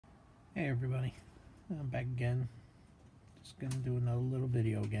Hey everybody, I'm back again. Just gonna do another little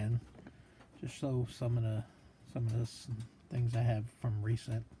video again. Just show some of the things I have from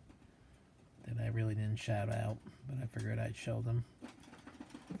recent that I really didn't shout out, but I figured I'd show them.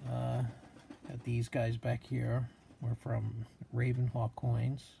 Got these guys back here. Were from Ravenhawk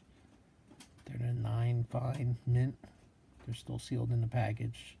coins. They're the 9 fine mint. They're still sealed in the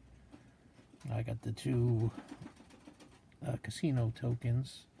package. I got the two casino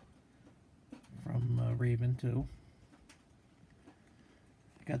tokens from Raven too.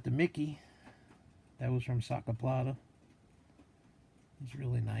 I got the Mickey. That was from Saka Plata. It was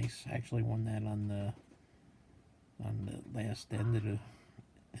really nice. I actually won that on the last end of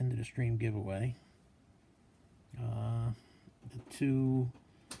the stream giveaway. The two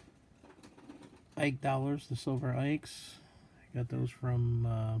Ike dollars, the silver Ikes. I got those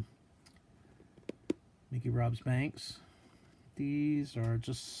from Mickey Rob's Banks. These are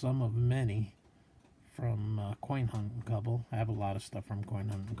just some of many from Coin Hunting Couple. I have a lot of stuff from Coin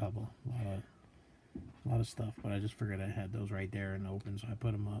Hunting Couple. A lot of stuff, but I just figured I had those right there in the open, so I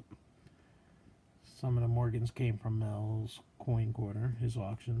put them up. Some of the Morgans came from Mel's Coin Quarter, his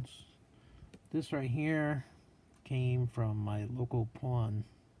auctions. This right here came from my local pawn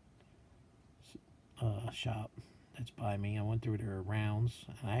shop that's by me. I went through their rounds,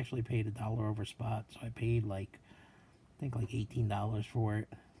 and I actually paid $1 over spot, so I paid I think like $18 for it.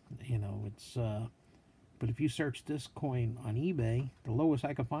 You know, it's but if you search this coin on eBay, the lowest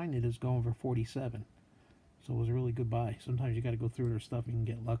I could find it is going for 47. So it was a really good buy. Sometimes you got to go through their stuff and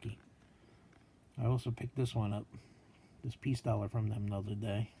get lucky. I also picked this one up, this peace dollar from them the other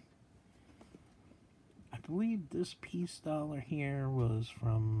day. I believe this peace dollar here was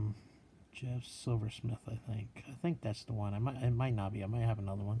from Jeff Silversmith. I think that's the one. It might not be. I might have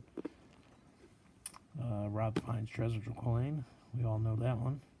another one. Rob Fine's Treasure coin. We all know that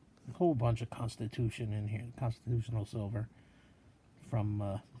one. A whole bunch of Constitution in here, Constitutional silver from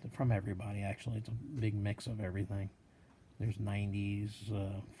everybody. Actually, it's a big mix of everything. There's 90s,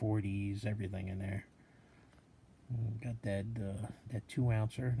 40s, everything in there. Got that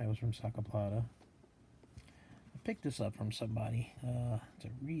 2-ouncer. That was from Saka Plata. I picked this up from somebody. It's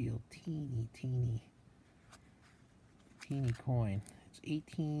a real teeny coin. It's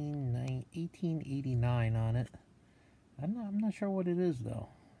 1889 on it. I'm not sure what it is though.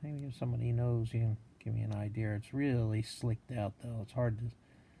 Maybe if somebody knows, you can give me an idea. It's really slicked out though. It's hard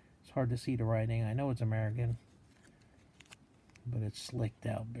to see the writing. I know it's American, but it's slicked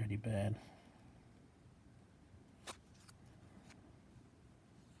out pretty bad.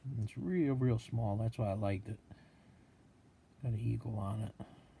 It's real small. That's why I liked it. Got an eagle on it.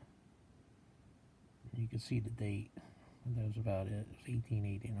 You can see the date. That was about it. It was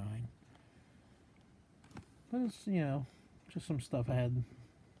 1889. But it's, you know, just some stuff I had.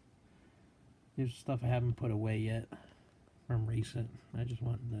 There's stuff I haven't put away yet from recent. I just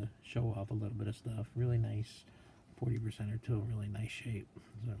wanted to show off a little bit of stuff. Really nice 40% or 2 in really nice shape.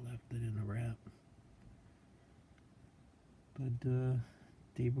 So I left it in a wrap. But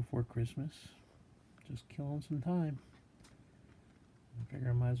day before Christmas, just killing some time. I figure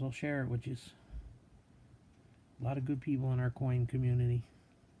I might as well share it with you. A lot of good people in our coin community.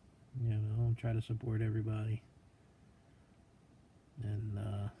 You know, try to support everybody. And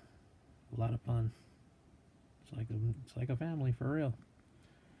a lot of fun. It's like a family for real.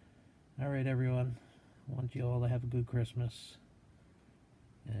 Alright everyone, I want you all to have a good Christmas.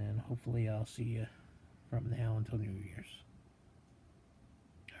 And hopefully I'll see you from now until New Year's.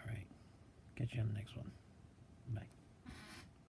 Alright, catch you on the next one. Bye.